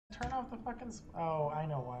turn off the fucking... Oh, I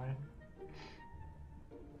know why.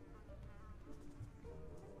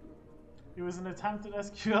 It was an attempted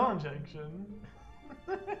SQL injection.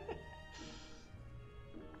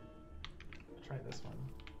 Try this one.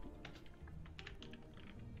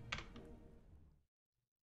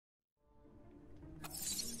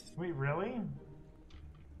 Wait, really?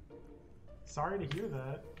 Sorry to hear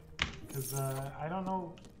that, because I don't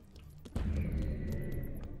know.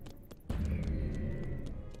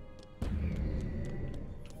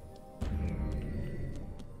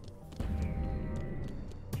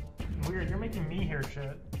 Weird, you're making me hear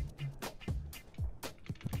shit.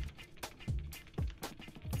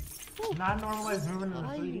 Non-normalized movement in a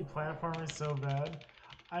 3D platformer is so bad.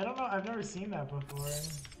 I don't know, I've never seen that before.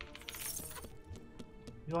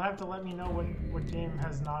 You'll have to let me know what game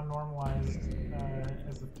has non-normalized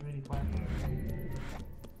as a 3D platformer.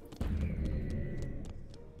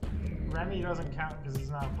 Remy doesn't count because it's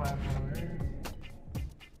not a platformer.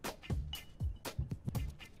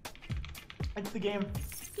 It's the game.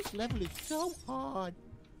 This level is so hard.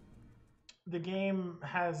 The game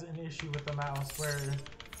has an issue with the mouse where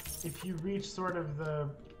if you reach sort of the...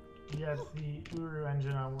 Yeah, it's the Uru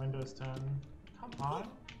engine on Windows 10. Come on.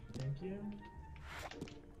 Thank you.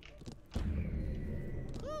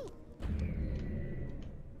 Oh,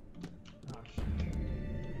 shit.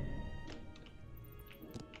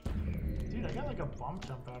 Dude, I got like a bump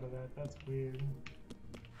jump out of that. That's weird.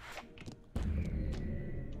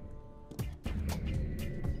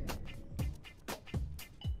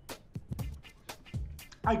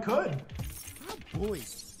 I could! Oh boy,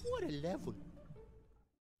 what a level.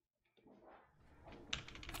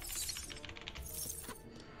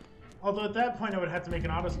 Although at that point I would have to make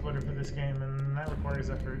an auto splitter for this game, and that requires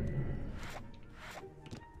effort.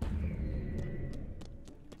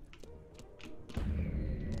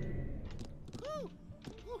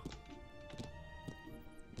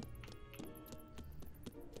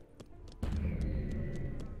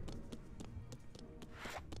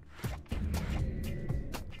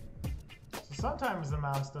 Sometimes the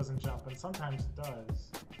mouse doesn't jump, and sometimes it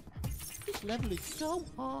does. This level is so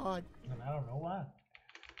hard. And I don't know why.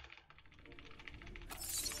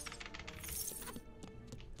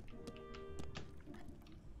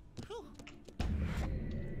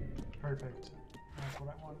 Perfect. That's what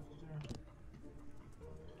I wanted to do.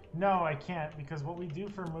 No, I can't, because what we do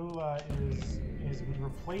for Moolah is we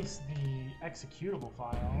replace the executable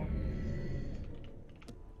file.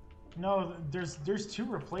 No, there's two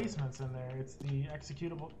replacements in there. It's the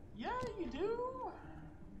executable. Yeah, you do.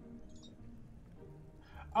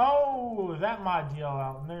 Oh, that mod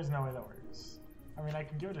DLL. There's no way that works. I mean, I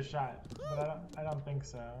can give it a shot, but I don't think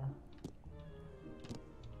so.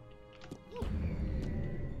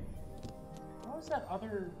 What was that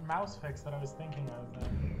other mouse fix that I was thinking of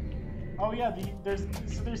then? Oh yeah, there's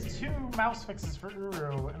two mouse fixes for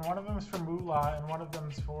Uru, and one of them is for Moolah, and one of them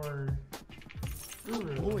is for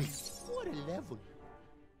Uru. Boy, what a level.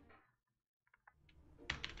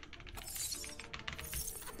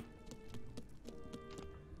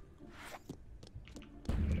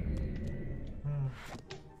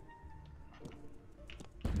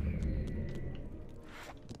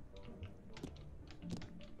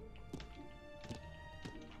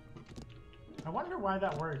 I wonder why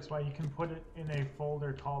that works, why you can put it in a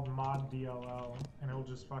folder called mod DLL and it'll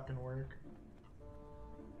just fucking work.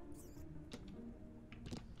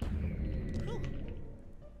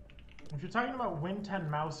 If you're talking about Win 10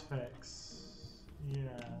 mouse fix, yeah.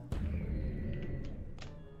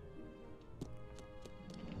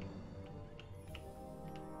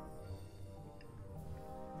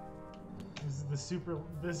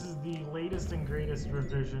 This is the latest and greatest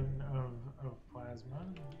revision of Plasma.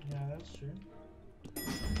 Yeah, that's true.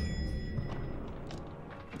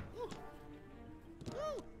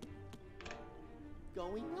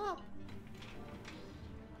 Going up.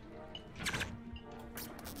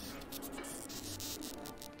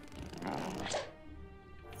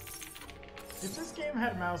 If this game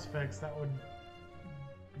had mouse fix, that would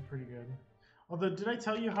be pretty good. Although, did I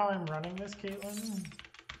tell you how I'm running this, Caitlin?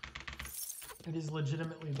 It is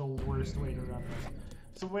legitimately the worst way to run this.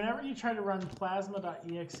 So whenever you try to run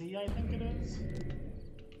plasma.exe, I think it is,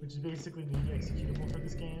 which is basically the executable for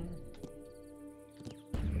this game,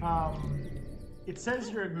 it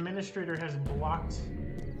says your administrator has blocked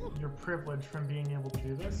your privilege from being able to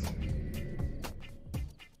do this.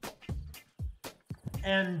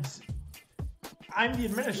 And I'm the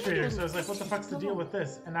administrator, so I was like, what the fuck's the deal with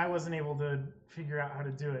this? And I wasn't able to figure out how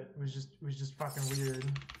to do it. It was just fucking weird.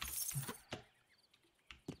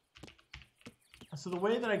 So the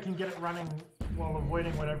way that I can get it running while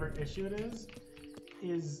avoiding whatever issue it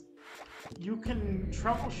is you can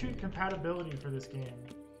troubleshoot compatibility for this game.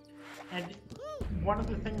 And one of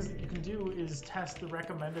the things that you can do is test the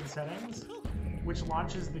recommended settings, which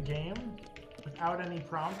launches the game without any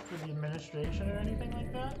prompt for the administration or anything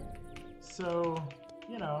like that. So,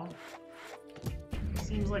 you know,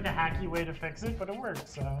 seems like a hacky way to fix it, but it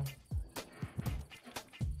works, so.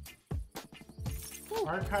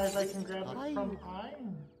 Archive I can grab it from I?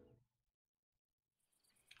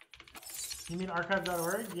 You mean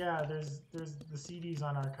archive.org? Yeah, there's the CDs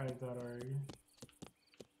on archive.org.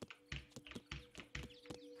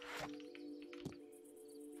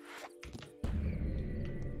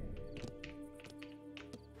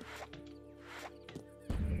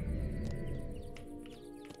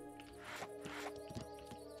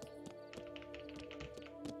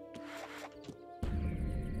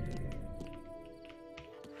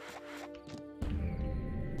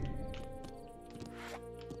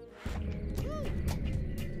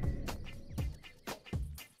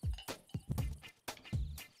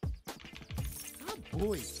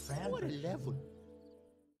 Boy, what a level.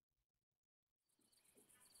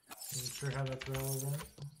 I'm not sure how that's relevant.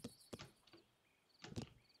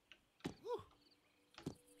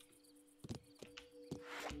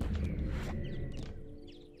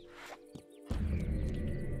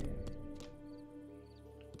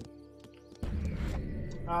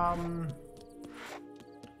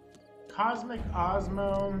 Cosmic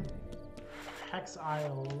Osmo Hex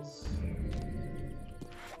Isles.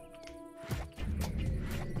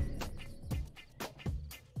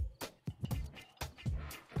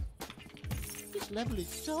 This level is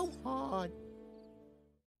so hard.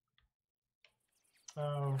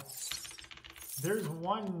 Oh. There's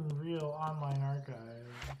one real online archive.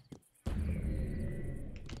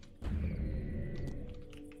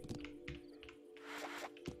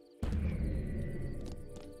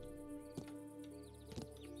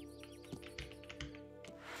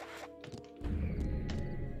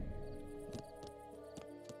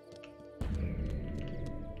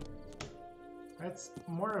 That's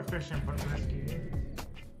more efficient but risky.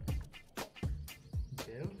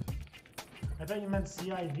 Div? I thought you meant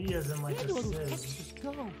CIV as in like a sieve.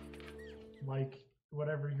 Like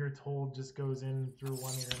whatever you're told just goes in through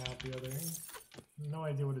one ear and out the other. No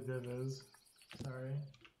idea what a div is. Sorry.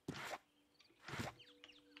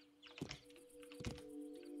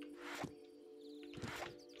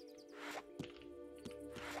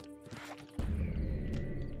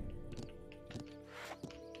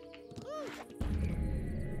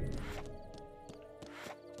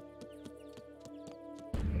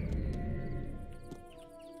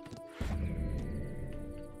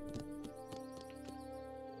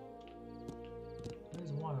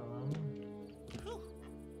 There's one of them.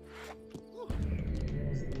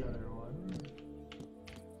 Here's the other one.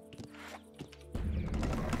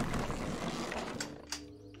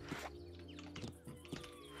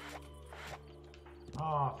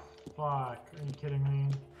 Oh, fuck. Are you kidding me?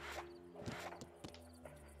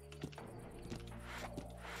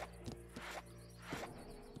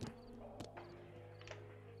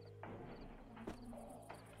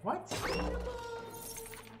 What?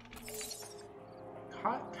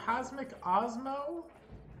 Cosmic Osmo?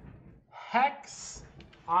 Hex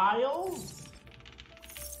Isles?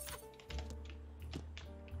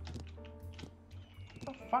 What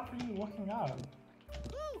the fuck are you looking up?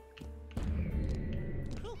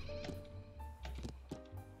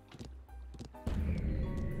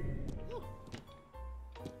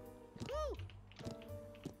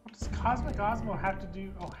 What does Cosmic Osmo have to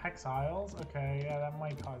do? Oh, Hex Isles? Okay, yeah, that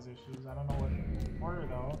might cause issues. I don't know what order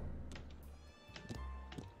though.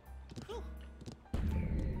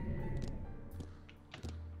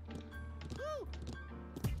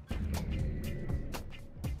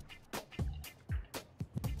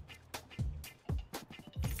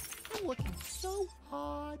 I'm working so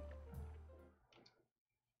hard.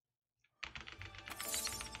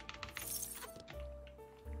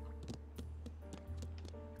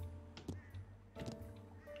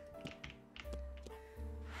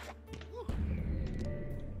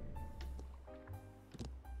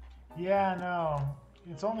 Yeah, no.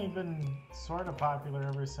 It's only been sort of popular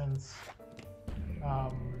ever since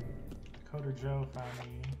Coder Joe found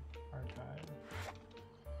the archive.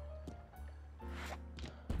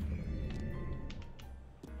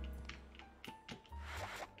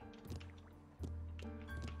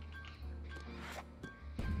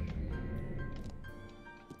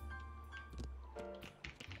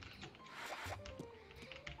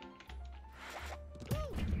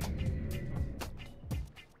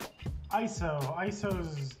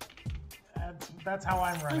 ISO's that's how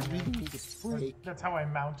I'm running I really it. need a break. That's how I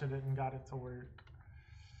mounted it and got it to work.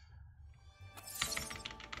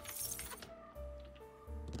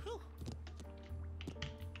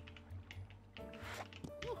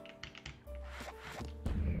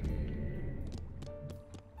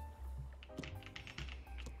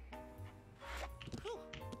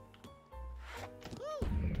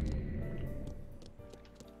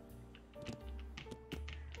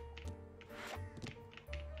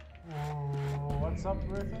 What's up,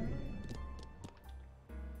 Griffin?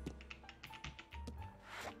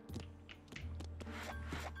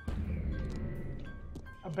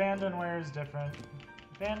 Abandonware is different.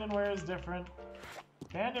 Abandonware is different.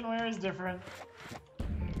 Abandonware is different.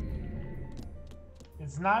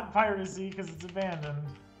 It's not piracy because it's abandoned.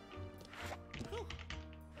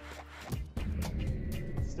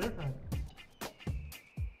 It's different.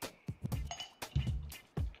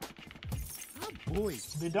 Oh boy.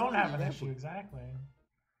 They don't have an issue, exactly.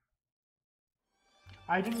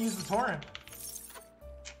 I didn't use the torrent.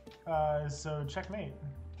 So checkmate.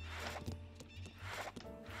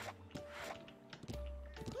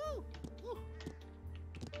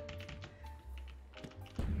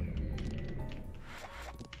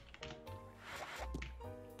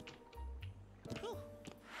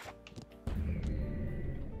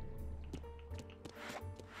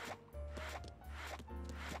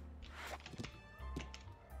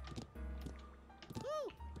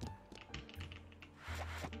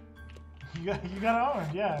 You got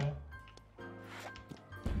owned, yeah.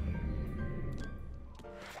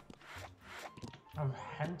 Of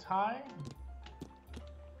hentai?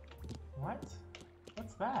 What?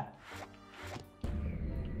 What's that?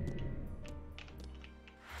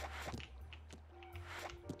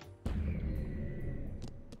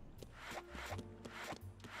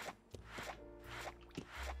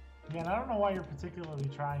 Man, I don't know why you're particularly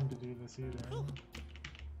trying to do this either.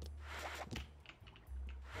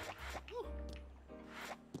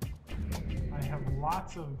 I have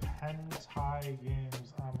lots of hentai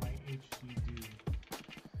games on my HDD.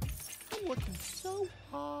 I'm working so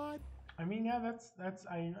hard. I mean, yeah, that's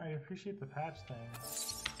I appreciate the patch thing.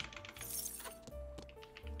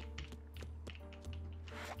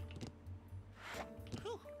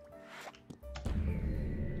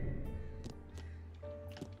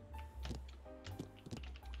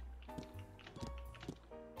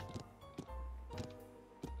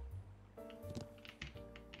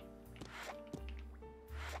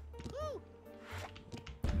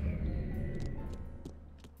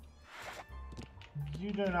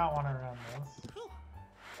 You do not want to run this.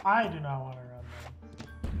 I do not want to run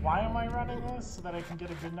this. Why am I running this? So that I can get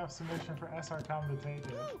a good enough submission for SRCom to take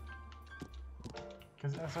it.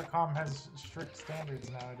 Because SRCom has strict standards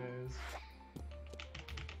nowadays.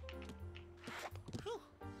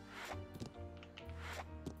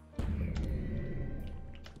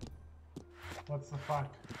 What's the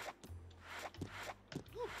fuck?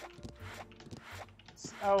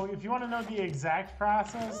 Oh, if you want to know the exact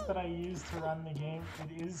process that I use to run the game,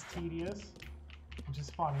 it is tedious, which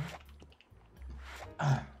is funny.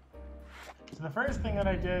 So the first thing that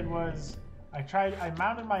I did was I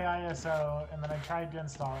mounted my ISO and then I tried to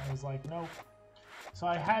install it and it was like, nope. So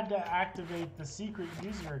I had to activate the secret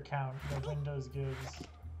user account that Windows gives,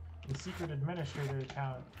 the secret administrator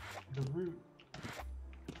account, the root,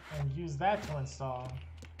 and use that to install.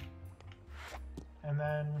 And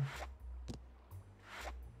then...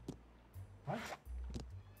 What?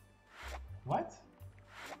 What?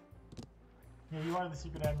 Yeah, you are the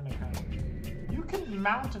secret admin account. You can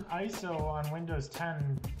mount an ISO on Windows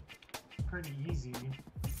 10 pretty easy.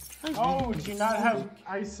 Oh, do you not have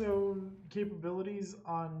ISO capabilities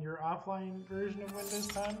on your offline version of Windows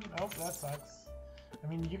 10? Oh, that sucks. I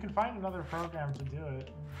mean, you can find another program to do it.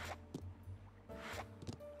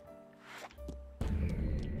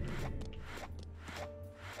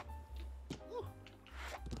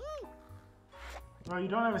 Oh, you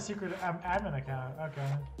don't have a secret admin account. Okay.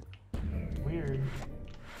 Weird.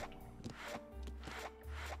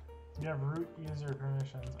 You have root user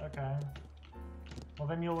permissions. Okay. Well,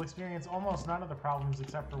 then you'll experience almost none of the problems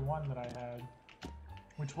except for one that I had,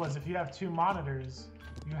 which was if you have two monitors,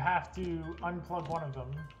 you have to unplug one of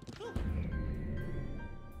them.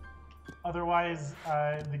 Otherwise,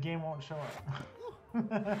 the game won't show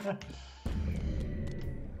up.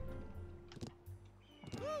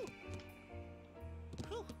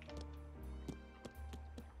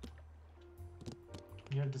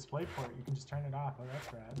 You have DisplayPort, you can just turn it off. Oh,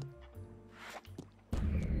 that's rad.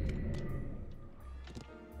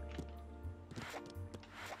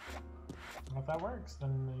 Well, if that works,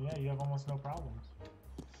 then yeah, you have almost no problems.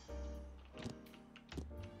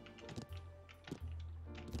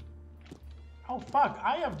 Oh fuck,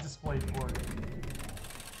 I have DisplayPort.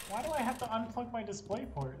 Why do I have to unplug my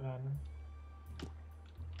DisplayPort then?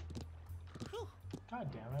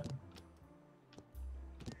 God damn it.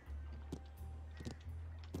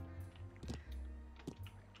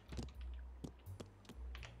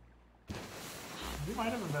 You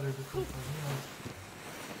might have a better DisplayPort.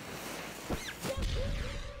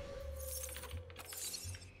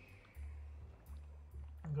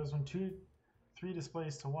 It goes from 3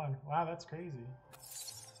 displays to 1. Wow, that's crazy.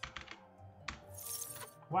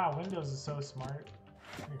 Wow, Windows is so smart.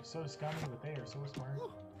 They're so scummy, but they are so smart.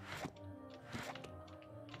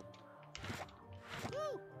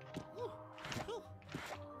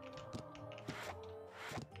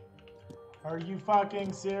 Are you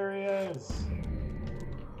fucking serious?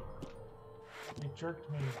 It jerked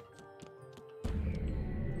me.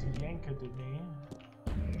 It yanked me.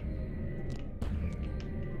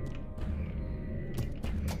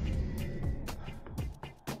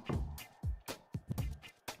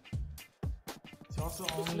 It's also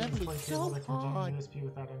only a display cable that can do USB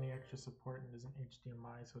without any extra support and isn't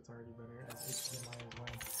HDMI, so it's already better as HDMI as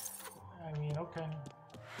well. I mean, okay.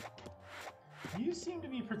 You seem to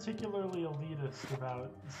be particularly elitist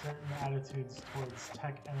about certain attitudes towards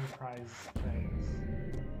tech enterprise things.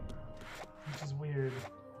 Which is weird.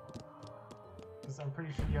 Because I'm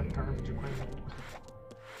pretty sure you have garbage equipment.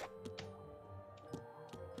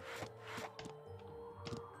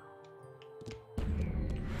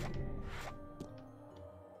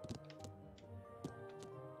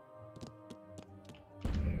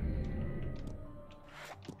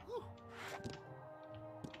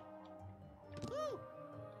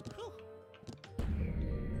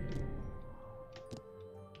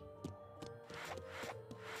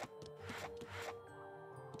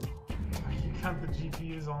 Count the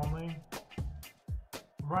GPUs only.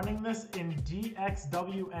 Running this in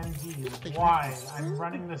DXWND. Why? I'm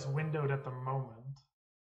running this windowed at the moment.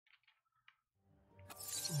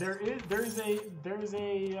 There's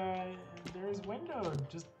windowed,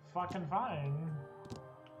 just fucking fine.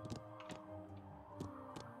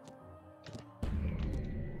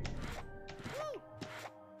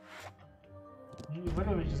 You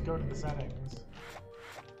literally just go to the settings.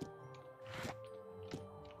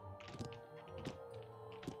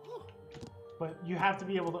 But you have to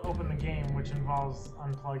be able to open the game, which involves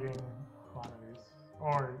unplugging monitors.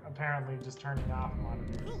 Or apparently just turning off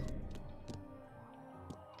monitors.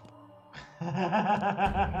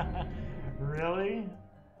 Really?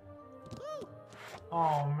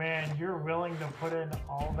 Oh man, you're willing to put in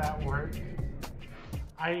all that work?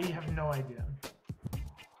 I have no idea.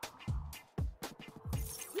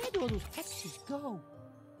 Where'd all those hexes go?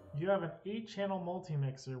 You have an 8-channel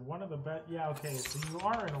multi-mixer, one of the best. Yeah, okay, so you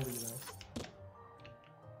are an elitist.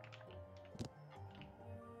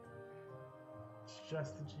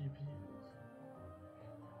 Just the GPUs.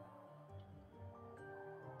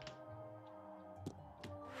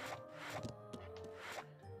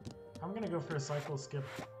 I'm gonna go for a cycle skip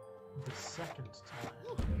the second time.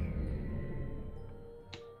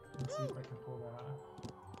 And see if I can pull that off.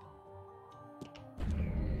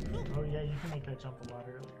 Oh yeah, you can make that jump a lot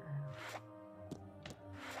earlier.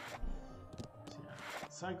 So yeah,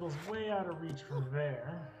 cycle's way out of reach from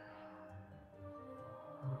there.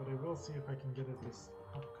 But I will see if I can get it this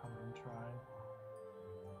upcoming try.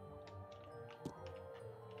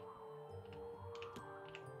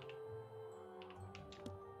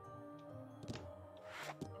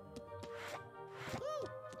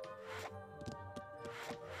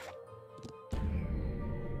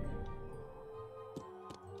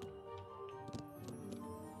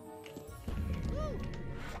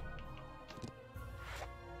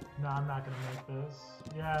 No, I'm not gonna make this.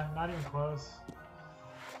 Yeah, not even close.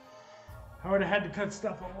 I would have had to cut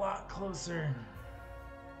stuff a lot closer.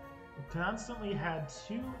 We constantly had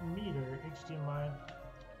 2 meter HDMI.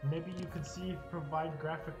 Maybe you could see provide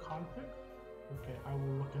graphic config? Okay, I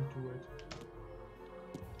will look into it.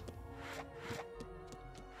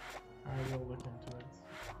 I will look into it.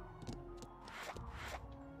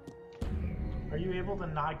 Are you able to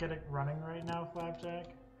not get it running right now, Flapjack?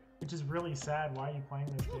 Which is really sad. Why are you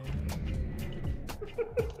playing this game?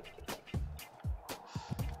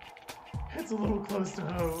 It's a little close to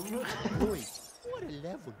home. Boy, what a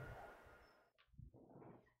level.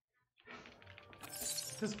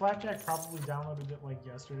 This Flapjack probably downloaded it like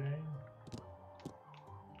yesterday.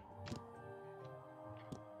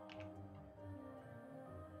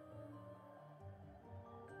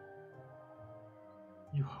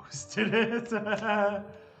 You hosted it.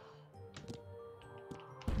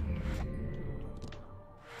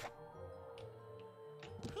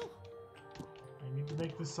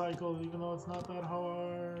 Make the cycle even though it's not that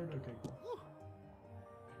hard. Okay, cool.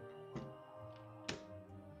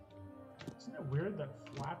 Isn't it weird that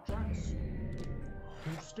Flapjack's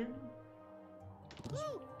hosting this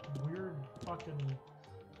weird fucking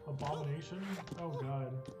abomination? Oh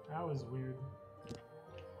god, that was weird.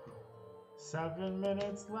 7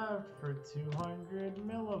 minutes left for 200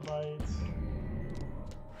 millibytes.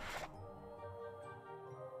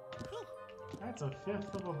 That's a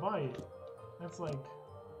fifth of a byte. That's like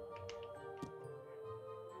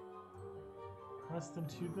less than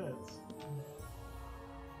 2 bits.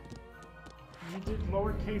 You did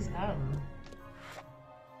lowercase m.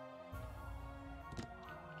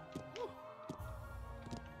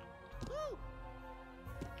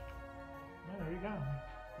 Yeah, there you go.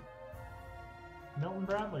 Milton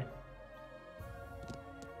Bradley.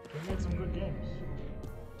 They made some good games.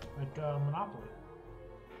 Like Monopoly.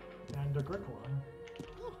 And Agricola.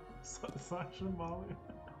 Sasha Molly.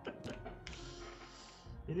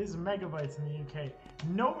 It is megabytes in the UK.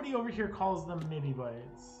 Nobody over here calls them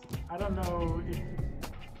millibytes. I don't know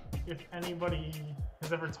if anybody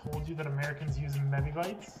has ever told you that Americans use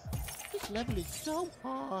megabytes. This level is so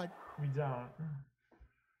hard. We don't.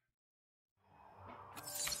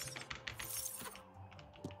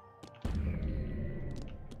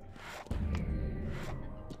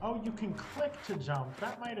 Oh, you can click to jump.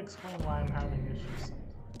 That might explain why I'm having issues sometimes.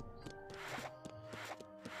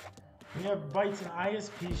 We have bytes and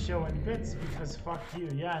ISP showing bits because fuck you.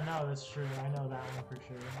 Yeah, no, that's true. I know that one for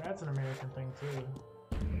sure. That's an American thing too.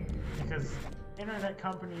 Because internet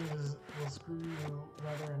companies will screw you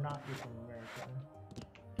whether or not you're from America.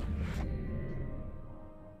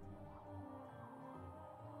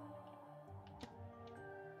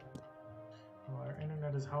 Well, our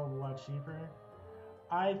internet is a hell of a lot cheaper.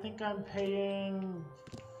 I think I'm paying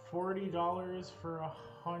 $40 for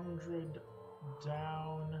 100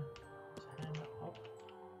 down, 10 up.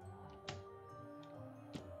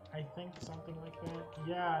 I think something like that.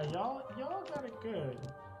 Yeah, y'all got it good.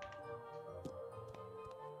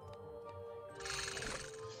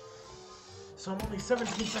 So I'm only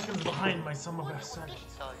 17 seconds behind my sum of best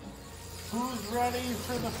seconds. Who's ready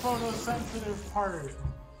for the photosensitive part?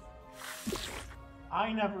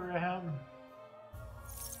 I never am.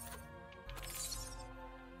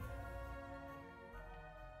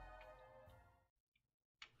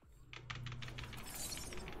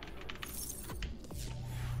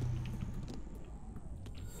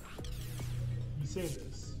 You say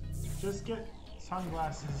this. Just get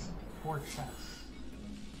sunglasses for chess.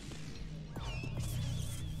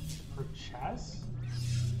 For chess?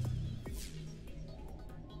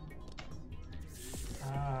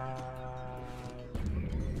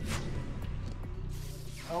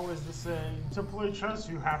 Oh, is this a to play chess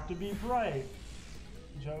you have to be bright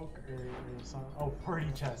joke or something? Oh, party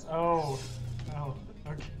chess. Oh,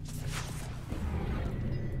 okay.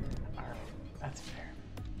 Alright, that's fair.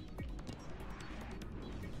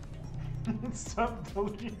 Stop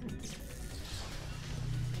bullying.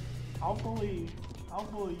 I'll bully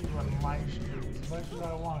you on my street as much as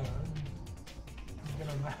I want to. I'm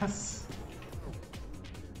gonna mess.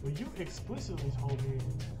 Well, you explicitly told me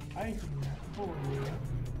I can bully you,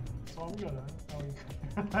 so I'm gonna.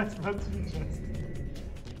 Oh, that's not too just.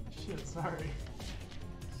 Shit, sorry.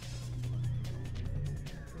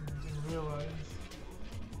 Didn't realize.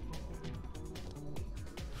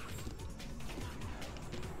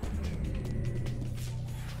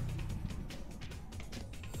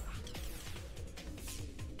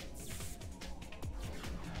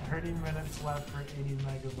 30 minutes left for 80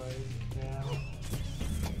 megabytes. Damn.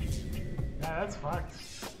 Yeah, that's fucked.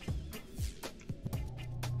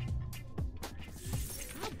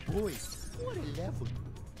 Oh boy, what a level.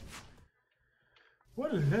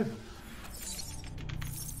 What a level.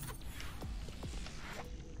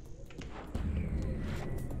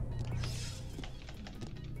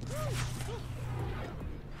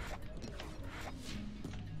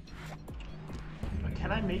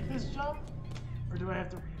 Can I make this jump? Or do I have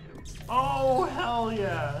to redo? Oh, hell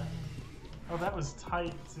yeah! Oh, that was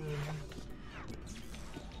tight, too.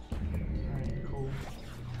 Alright, cool.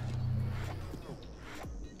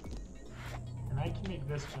 And I can make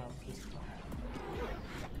this jump just fine.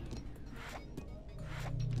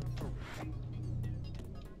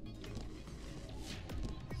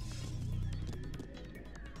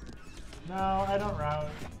 No, I don't route.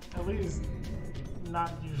 At least,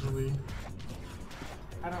 not usually.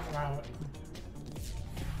 I don't route.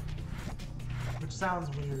 Which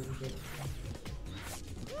sounds weird, but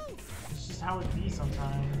it's just how it be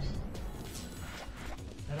sometimes.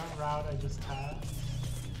 I don't route, I just pass.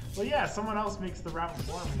 Well, yeah, someone else makes the route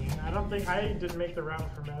for me. I don't think I didn't make the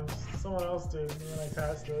route for Mevs. Someone else did when I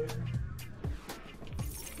passed it.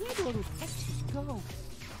 Where do all those X's go?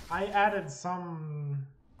 I added some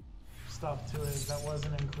stuff to it that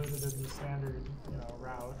wasn't included in the standard,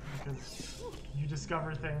 route, because you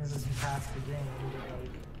discover things as you pass the game. But,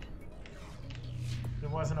 like, there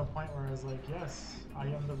wasn't a point where I was like, yes, I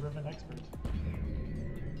am the Riven expert.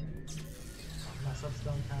 Mess ups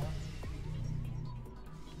don't count.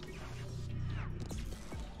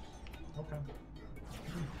 Okay.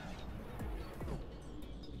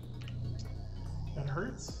 That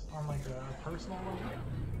hurts on like a personal level.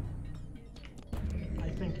 I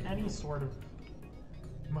think any sort of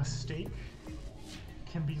mistake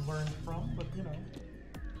can be learned from, but you know.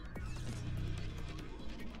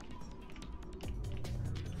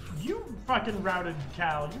 You fucking routed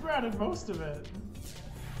Cal. You routed most of it.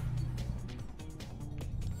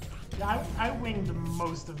 Yeah, I winged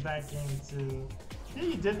most of that game too. Yeah,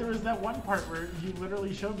 you did. There was that one part where you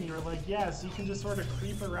literally showed me. You were like, yeah, so you can just sort of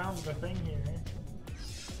creep around the thing here.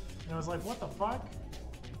 And I was like, what the fuck?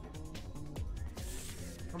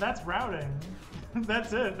 Well, that's routing.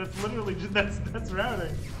 That's it. That's literally just, that's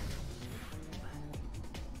routing.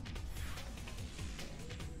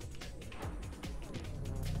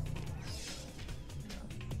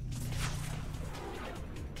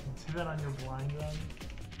 Do that on your blind run.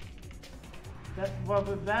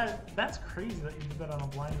 That's crazy that you did that on a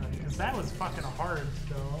blind run, because that was fucking hard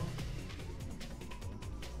still.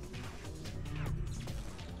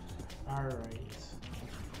 Alright.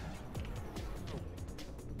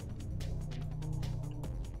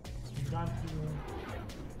 So we've gone through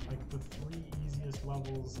like the 3 easiest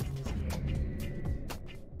levels in this game.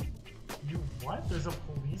 You what? There's a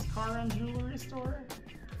police car on Jewelry Store?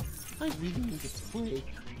 I really need to play.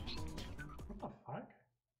 What the fuck?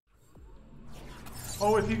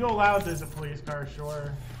 Oh, if you go loud, there's a police car,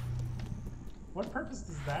 sure. What purpose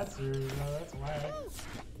does that serve? No, that's whack.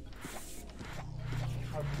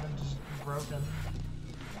 Other than just broken.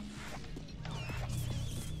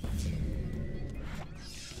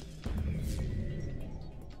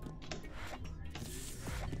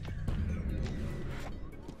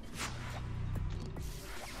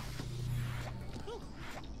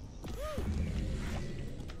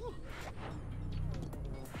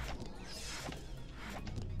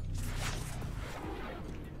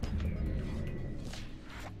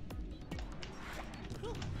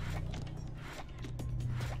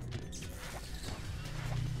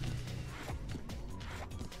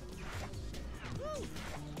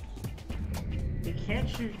 They can't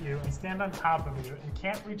shoot you and stand on top of you and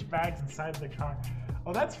can't reach bags inside the car.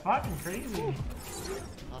 Oh, that's fucking crazy.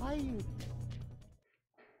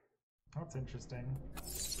 That's interesting.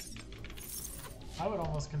 I would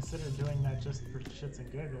almost consider doing that just for shits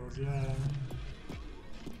and giggles, yeah.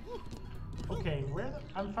 Okay,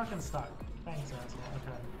 I'm fucking stuck. Thanks, asshole.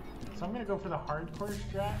 Okay. So I'm gonna go for the hardcore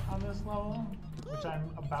strat on this level, which I'm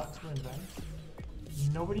about to invent.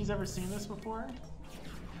 Nobody's ever seen this before,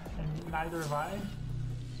 and neither have I.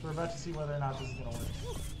 So we're about to see whether or not this is gonna work.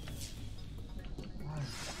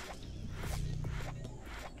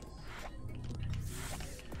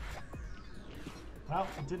 Well,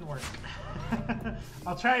 it didn't work.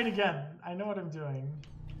 I'll try it again. I know what I'm doing.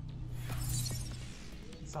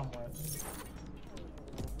 Somewhat.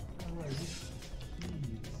 Oh,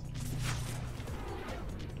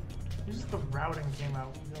 just the routing came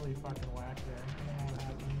out really fucking whack there. I don't know what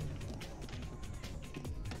happened.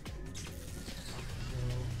 So,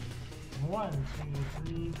 1,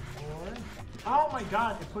 2, 3, 4. Oh my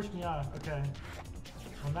god, it pushed me off. Okay.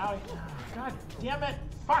 Well now God damn it!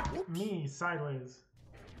 Fuck me sideways.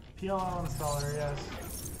 PLL installer, yes.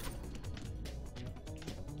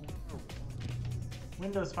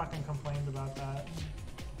 Windows fucking complained about that.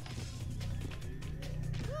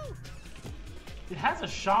 It has a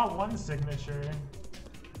SHA-1 signature.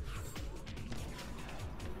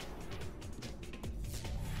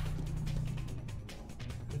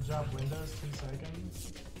 Good job, Windows. 2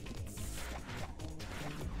 seconds.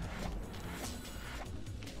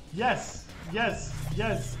 Yes! Yes!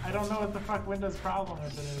 Yes! I don't know what the fuck Windows' problem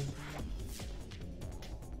with it is.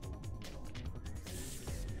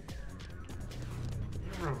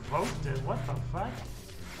 It revoked it. What the fuck?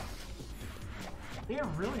 It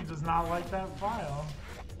really does not like that file.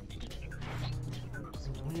 It's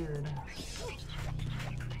weird.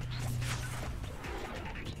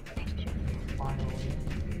 Finally.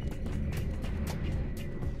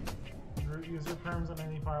 Root user perms on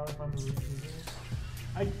any file if I'm the root user.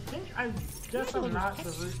 I guess I'm not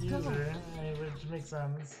the root user, which makes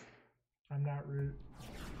sense. I'm not root.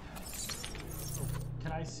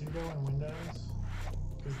 Can I sudo in Windows?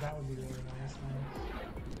 Because that would be really nice.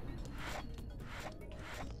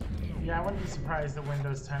 Yeah, I wouldn't be surprised that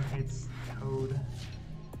Windows 10 hates code.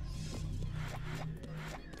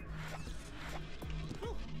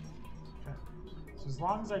 Okay. So as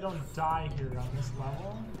long as I don't die here on this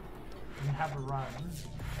level, and have a run.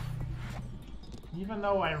 Even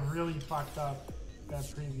though I really fucked up that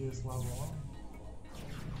previous level.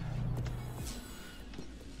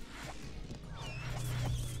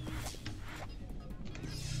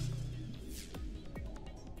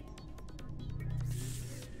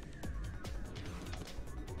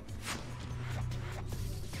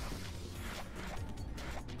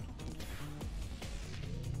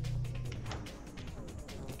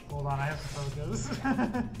 Hold on, I have to focus.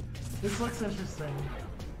 This looks interesting.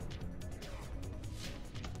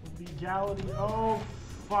 Legality. Oh,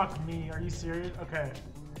 fuck me. Are you serious? Okay.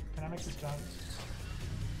 Can I make this jump?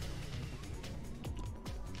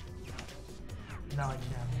 No, I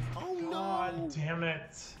can't. Oh no! God damn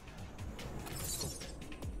it.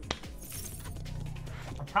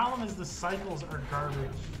 The problem is the cycles are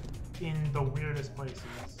garbage in the weirdest places.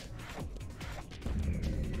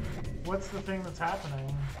 What's the thing that's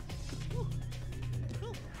happening?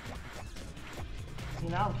 See,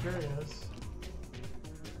 now I'm curious.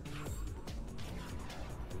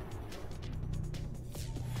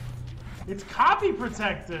 It's copy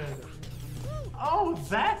protected! Oh,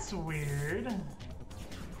 that's weird.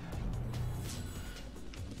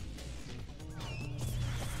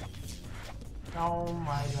 Oh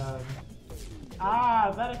my god.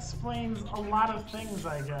 Ah, that explains a lot of things,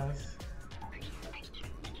 I guess.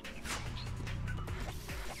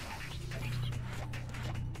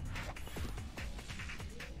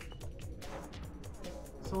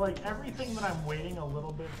 So like everything that I'm waiting a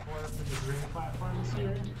little bit for the green platforms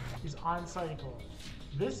here is on cycle.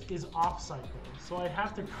 This is off cycle. So I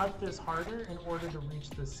have to cut this harder in order to reach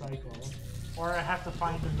this cycle. Or I have to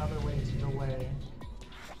find another way to delay.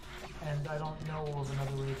 And I don't know of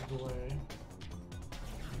another way to delay.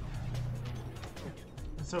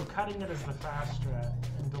 And so cutting it is the fast strat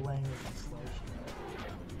and delaying is the slow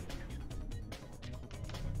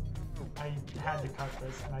strat. I had to cut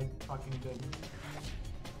this and I fucking didn't.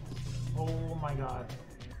 Oh my god.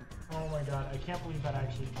 Oh my god. I can't believe that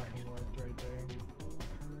actually fucking worked right there.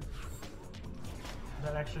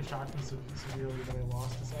 That actually shocked me severely that I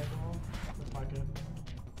lost the cycle. But fuck it.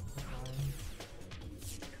 It's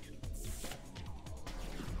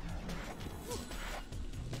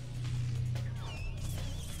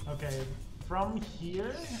fine. Okay. From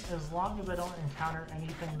here, as long as I don't encounter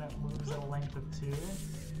anything that moves at a length of 2,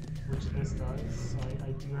 which this does, so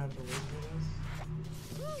I do have to wait for this.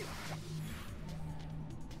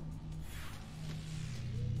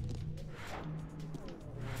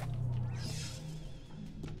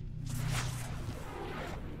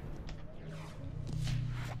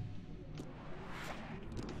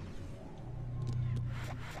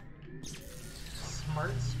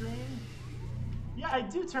 Smart screen? Yeah, I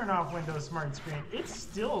do turn off Windows Smart Screen. It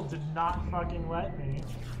still did not fucking let me.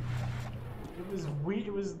 It was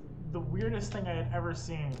it was the weirdest thing I had ever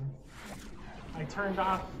seen. I turned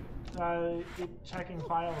off it checking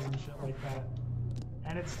files and shit like that,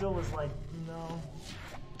 and it still was like, no.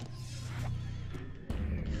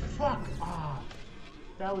 Fuck off.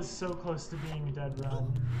 That was so close to being a dead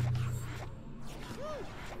run.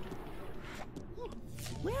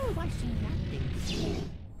 Where have I seen that thing?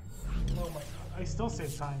 Oh my god. I still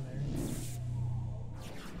saved time there.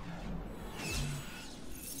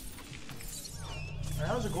 Alright,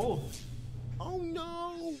 that was a gold. Oh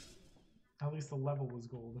no! At least the level was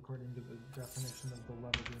gold, according to the definition of the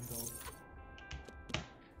level being gold.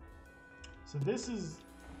 So this is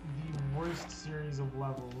the worst series of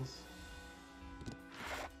levels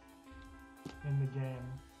in the game.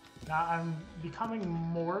 Now I'm becoming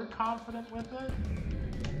more confident with it,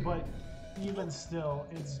 but even still,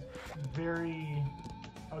 it's very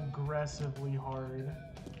aggressively hard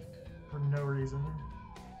for no reason.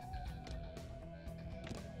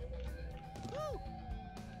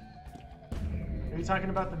 Are you talking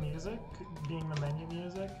about the music being the menu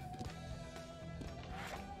music?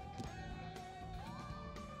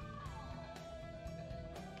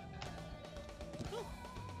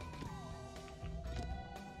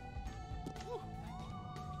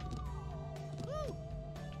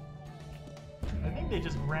 I think they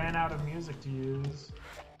just ran out of music to use.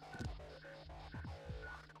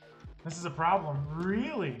 This is a problem.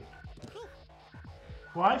 Really?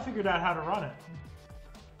 Well, I figured out how to run it.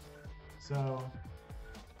 So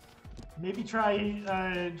maybe try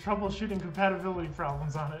troubleshooting compatibility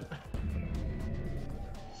problems on it.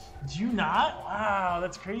 Do you not? Wow,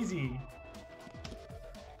 that's crazy.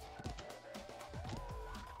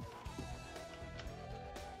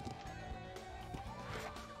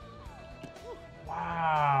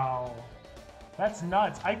 Wow. That's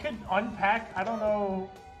nuts. I could unpack, I don't know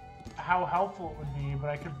how helpful it would be, but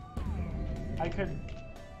I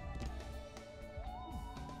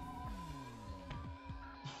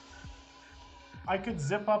could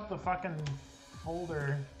zip up the fucking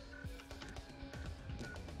folder.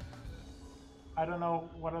 I don't know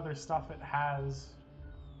what other stuff it has,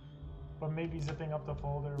 but maybe zipping up the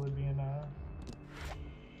folder would be enough.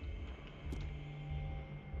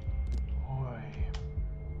 Boy.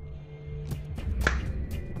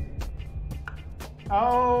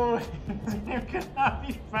 Oh, it could not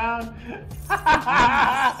be found.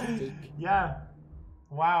 Yeah.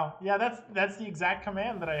 Wow. Yeah, that's the exact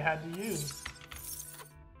command that I had to use.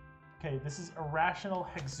 Okay, this is irrational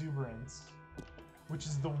exuberance, which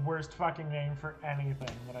is the worst fucking name for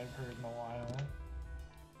anything that I've heard in a while.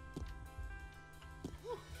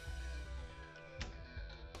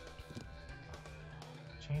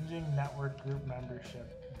 Changing network group membership.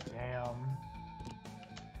 Damn.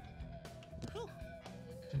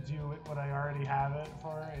 To do what I already have it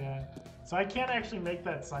for, yeah. So I can't actually make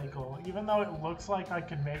that cycle. Even though it looks like I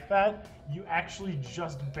could make that, you actually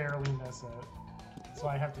just barely miss it. So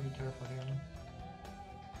I have to be careful here.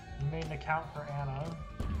 You made an account for Anna.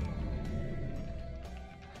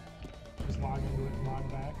 Just log into it and log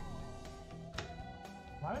back.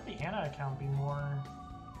 Why would the Anna account be more...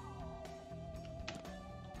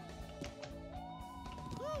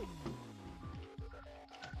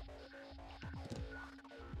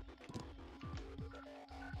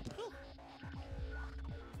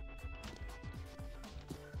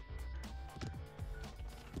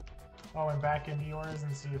 Oh, and back into yours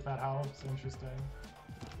and see if that helps. Interesting.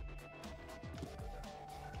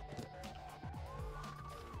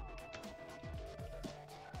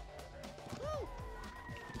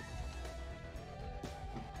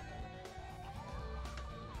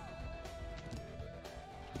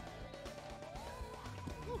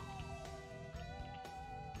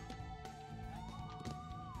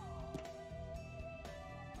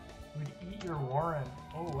 We'd eat your warrant.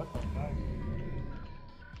 Oh, what the fuck?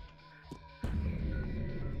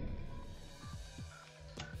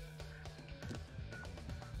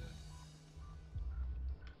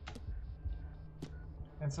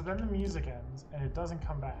 And so then the music ends, and it doesn't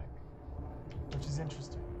come back, which is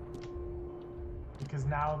interesting, because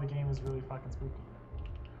now the game is really fucking spooky.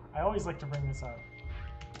 I always like to bring this up,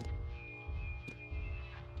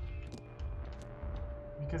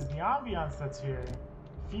 because the ambiance that's here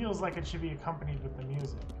feels like it should be accompanied with the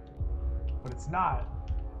music, but it's not,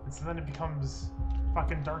 and so then it becomes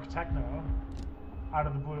fucking dark techno out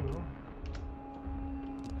of the blue.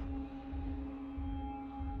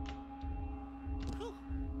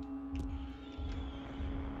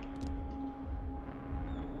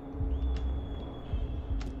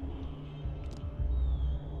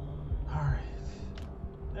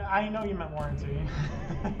 I know you meant warranty.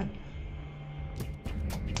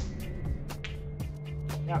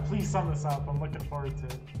 Yeah, please sum this up. I'm looking forward to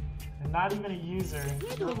it. And not even a user.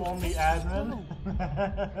 You're only admin?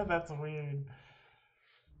 That's weird.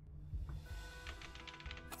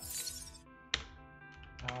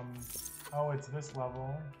 Oh, it's this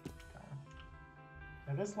level. Okay.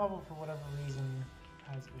 Now this level, for whatever reason,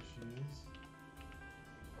 has issues.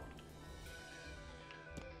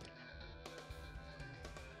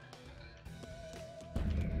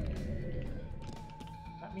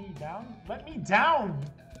 Let me down? Let me down!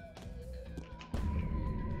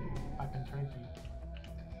 Fucking tricky.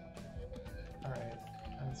 Alright,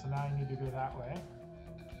 and so now I need to go that way.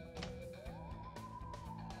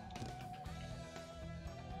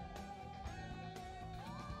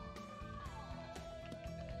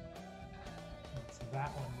 It's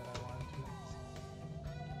that one that I wanted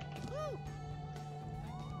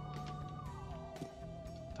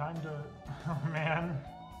to. Time to... Oh man.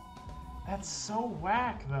 That's so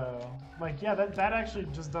whack, though. Like, yeah, that actually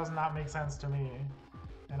just does not make sense to me.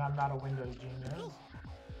 And I'm not a Windows genius.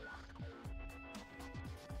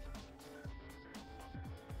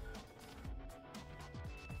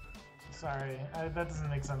 Sorry, that doesn't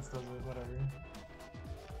make sense, does it? Whatever.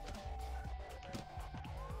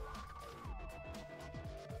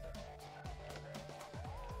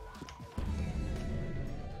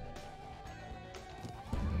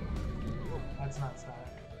 That's not static.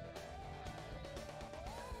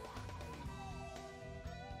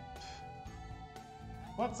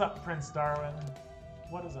 What's up, Prince Darwin?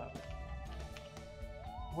 What is up?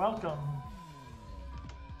 Welcome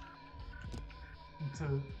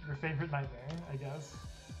to your favorite nightmare, I guess.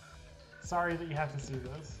 Sorry that you have to see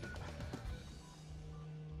this. Make it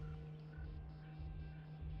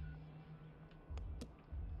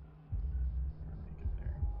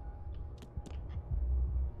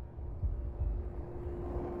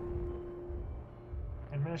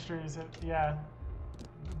there. Administrators, yeah.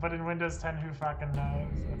 But in Windows 10, who fucking knows?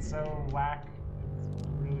 It's so whack. It's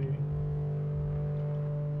really...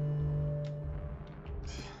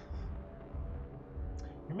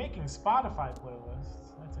 You're making Spotify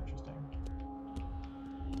playlists. That's interesting.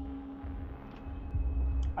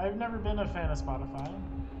 I've never been a fan of Spotify,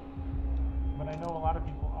 but I know a lot of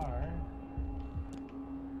people are.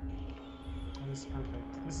 Oh, this is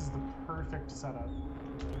perfect. this is the perfect setup.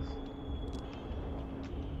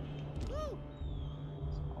 So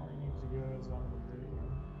all I need to do is on the video.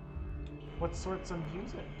 What sorts of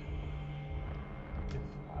music? If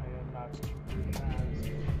I am not too fast.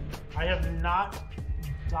 I have not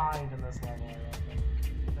died in this level, I don't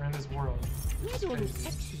think. Or in this world. Where do all those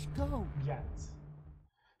textures go? Yet.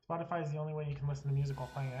 Spotify is the only way you can listen to music while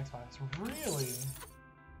playing Xbox. Really?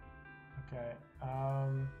 Okay.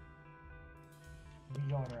 We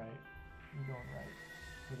going right. We going right.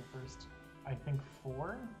 For the first, I think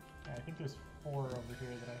 4? Yeah, I think there's 4 over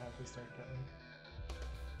here that I have to start getting.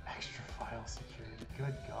 Extra file security.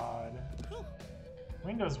 Good God.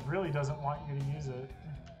 Windows really doesn't want you to use it.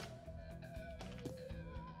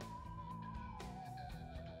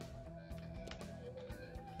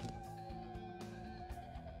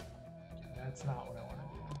 That's not what I want to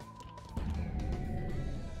do.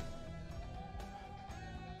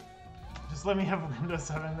 Just let me have Windows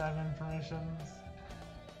 7 admin permissions.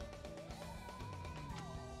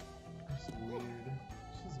 This is weird.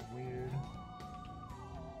 This is weird.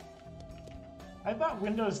 I thought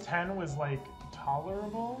Windows 10 was like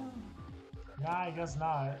tolerable. Nah, I guess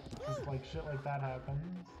not. Because like shit like that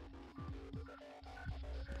happens.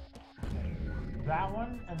 Okay. That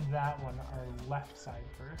one and that one are left side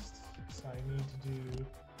first. So I need to do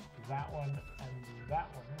that one and that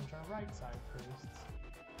one, which are right side first.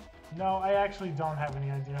 No, I actually don't have any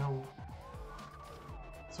idea how...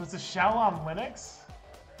 So it's a shell on Linux?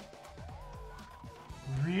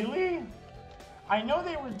 Really? I know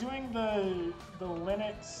they were doing the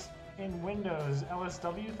Linux in Windows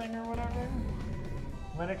LSW thing or whatever.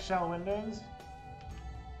 Linux shell Windows.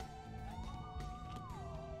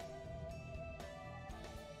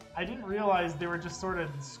 I didn't realize they were just sort of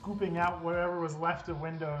scooping out whatever was left of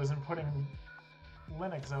Windows and putting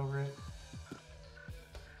Linux over it.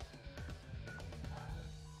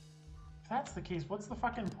 If that's the case, what's the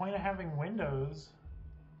fucking point of having Windows?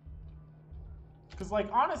 Because, like,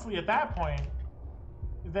 honestly, at that point,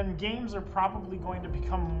 then games are probably going to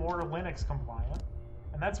become more Linux compliant.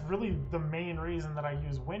 And that's really the main reason that I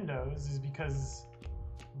use Windows, is because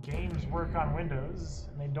games work on Windows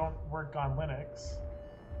and they don't work on Linux.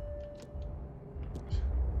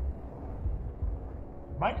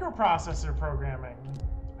 Microprocessor programming.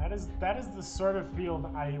 That is the sort of field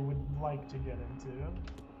I would like to get into.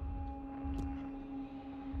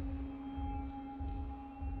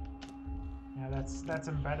 Yeah, that's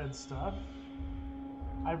embedded stuff.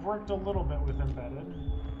 I've worked a little bit with embedded.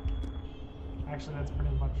 Actually, that's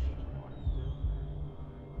pretty much what I do.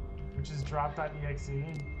 Which is drop.exe.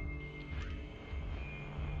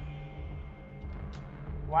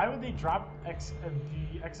 Why would they drop the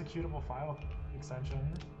executable file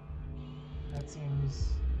extension? That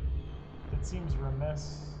seems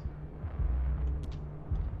remiss.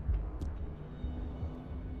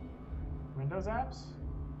 Windows apps?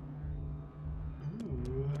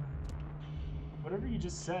 Ooh. Whatever you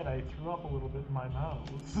just said, I threw up a little bit in my mouth.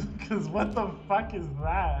 Because what the fuck is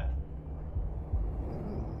that?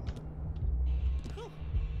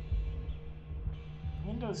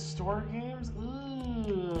 Windows Store games?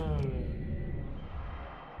 Ooh.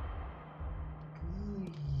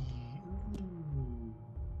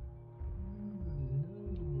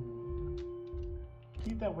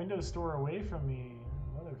 Keep that Windows Store away from me,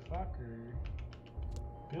 motherfucker.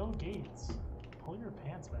 Bill Gates. Pull your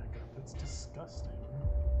pants back up. That's disgusting.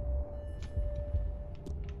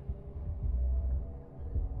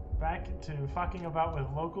 Back to fucking about with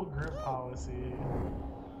local group policy.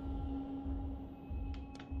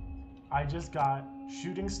 I just got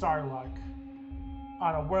shooting star luck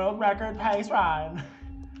on a world record pace run.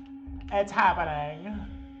 It's happening.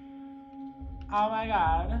 Oh my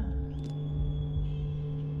god.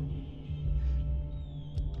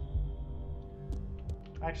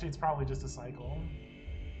 Actually, it's probably just a cycle.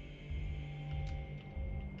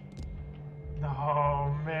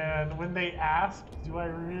 Oh man, when they ask, do I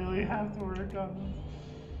really have to work on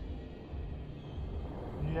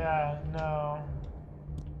this? Yeah, no.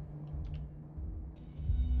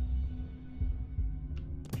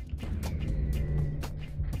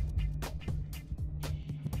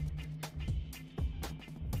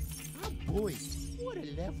 Oh boy, what a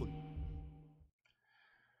level.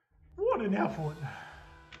 What an effort.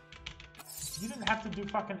 You didn't have to do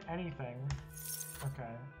fucking anything.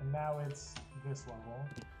 Okay, and now it's this level,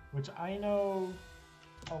 which I know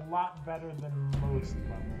a lot better than most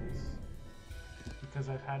levels, because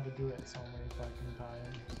I've had to do it so many fucking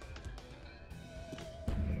times.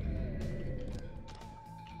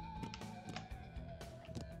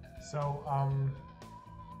 So,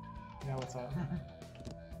 yeah, what's up?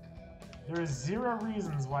 There is 0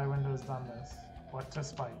 reasons why Windows done this. What to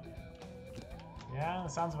spite? Yeah,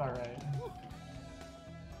 that sounds about right.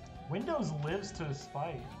 Windows lives to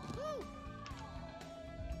spite.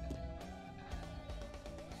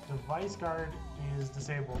 Device guard is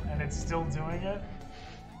disabled, and it's still doing it?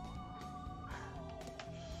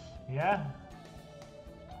 Yeah.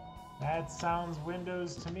 That sounds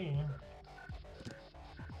Windows to me.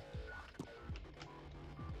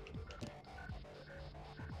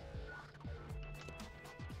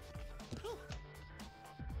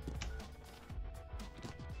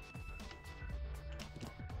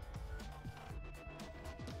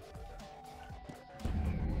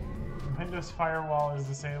 Windows firewall is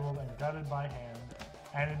disabled and gutted by hand,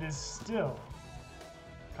 and it is still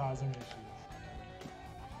causing issues.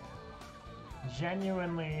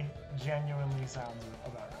 Genuinely sounds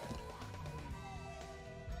about right.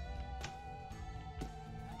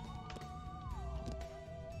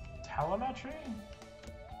 Telemetry?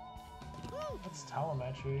 What's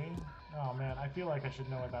telemetry? Oh man, I feel like I should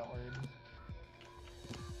know what that word.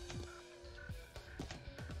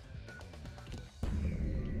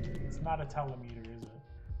 It's not a telemeter, is it?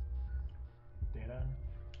 Data?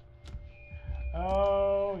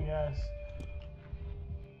 Oh, yes.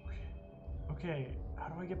 Okay, how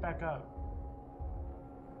do I get back up?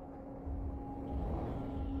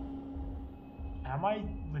 Am I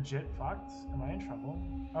legit fucked? Am I in trouble?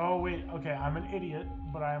 Oh wait, okay, I'm an idiot,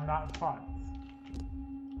 but I am not fucked.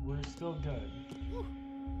 We're still good.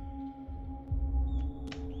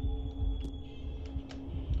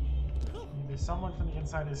 Either someone from the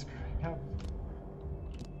inside is screwing up,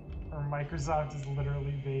 or Microsoft is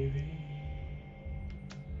literally baby.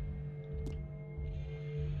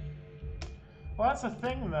 Well, that's the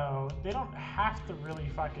thing, though. They don't have to really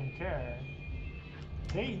fucking care.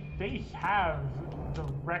 They have the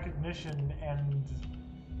recognition and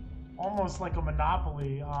almost like a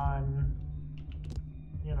monopoly on,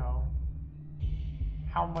 you know,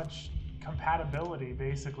 how much compatibility,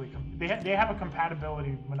 basically. They have a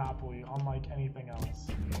compatibility monopoly, unlike anything else.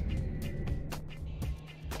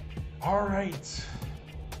 All right.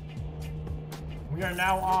 We are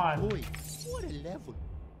now on. Boy, what a level.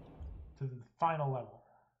 To the final level.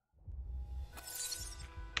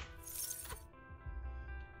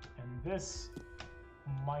 And this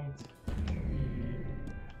might be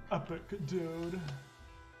epic, dude.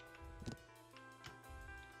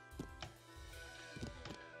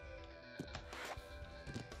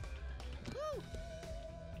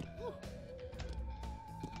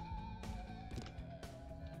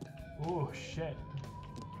 Oh shit.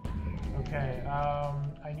 Okay,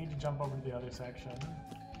 I need to jump over to the other section. So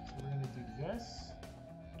we're gonna do this.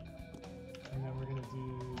 And then we're gonna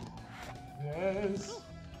do this.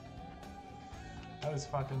 That was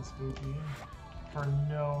fucking spooky. For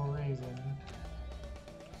no reason.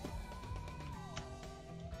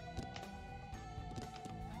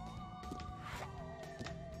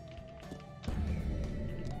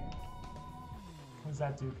 What does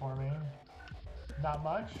that do for me? Not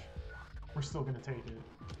much? We're still gonna take it.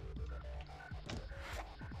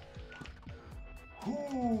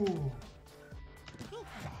 Ooh.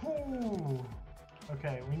 Ooh.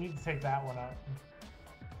 Okay, we need to take that one out.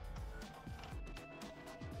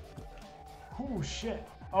 Ooh, shit.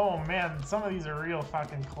 Oh man, some of these are real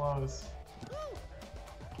fucking close.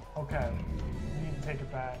 Okay, we need to take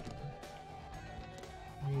it back.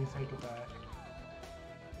 We need to take it back.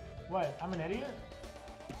 What? I'm an idiot?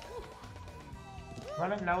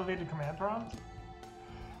 Run an elevated command prompt?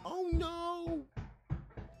 Oh no!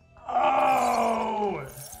 Oh!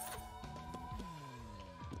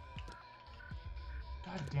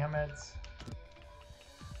 God damn it.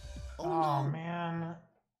 Oh, Oh no. man.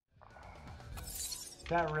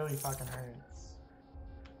 That really fucking hurts.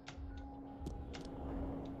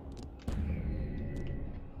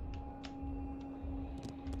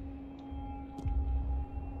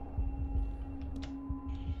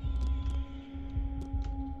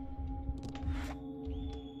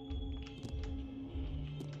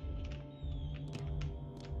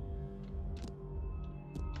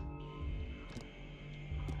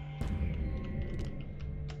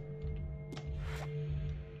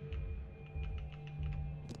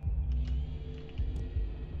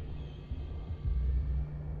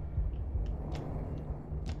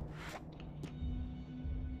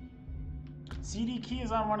 CD key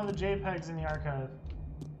is on one of the JPEGs in the archive.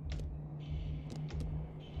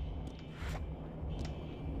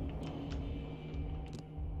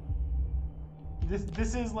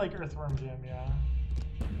 This is like Earthworm Jim, yeah.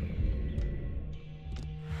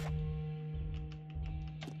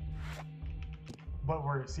 But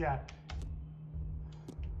worse, yeah.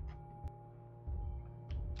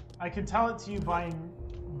 I can tell it to you by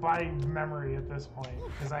memory at this point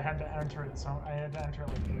because I had to enter it. So I had to enter it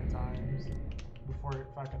like 3 times before it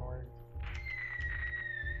fucking worked.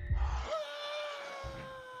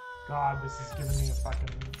 God, this is giving me a fucking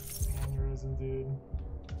aneurysm, dude.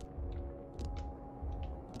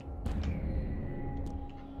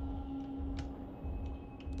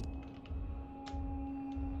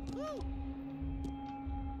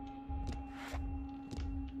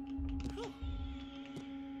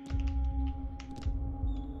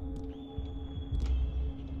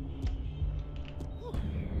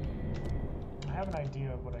 I have an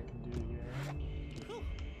idea of what I can do here.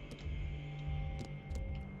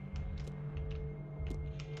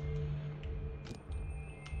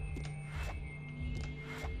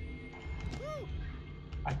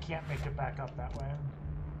 I can't make it back up that way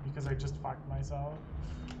because I just fucked myself.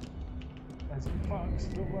 As it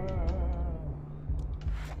fucks the world.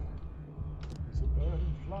 There's a bird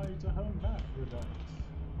and fly to hermaphrodite.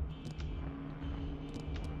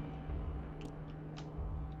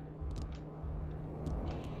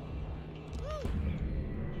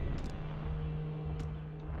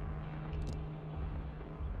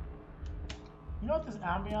 You know what this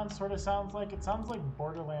ambiance sort of sounds like? It sounds like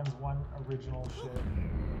Borderlands 1 original shit.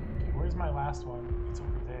 Okay, where's my last one? It's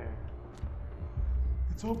over there.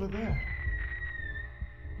 It's over there.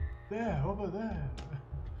 There, over there.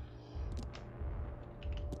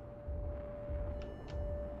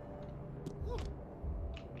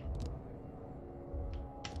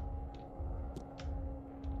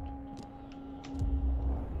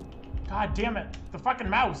 God damn it! The fucking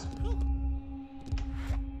mouse!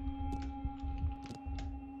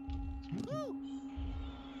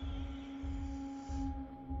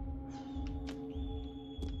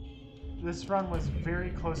 This run was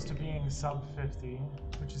very close to being sub 50,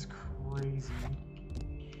 which is crazy.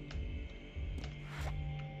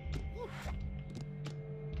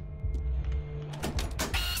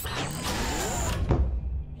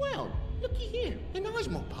 Well, looky here, an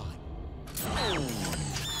Osmo pod.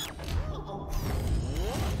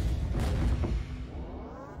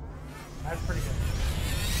 That's pretty good.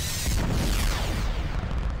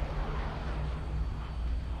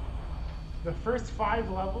 The first 5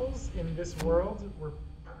 levels in this world were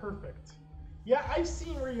perfect. Yeah, I've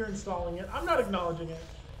seen where you're installing it. I'm not acknowledging it.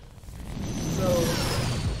 So,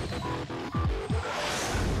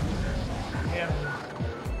 yeah.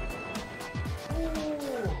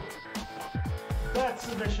 Ooh, that's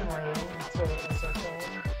submission rating. So,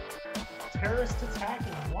 terrorist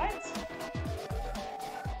attacking. What?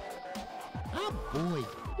 Oh boy,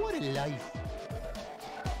 what a life.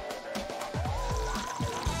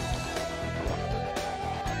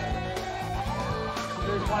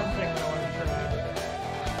 There's one thing I want to try.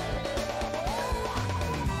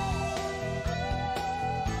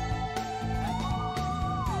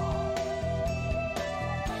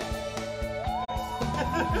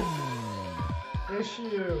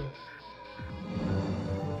 Issue.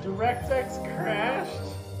 DirectX crashed?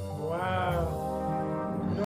 Wow.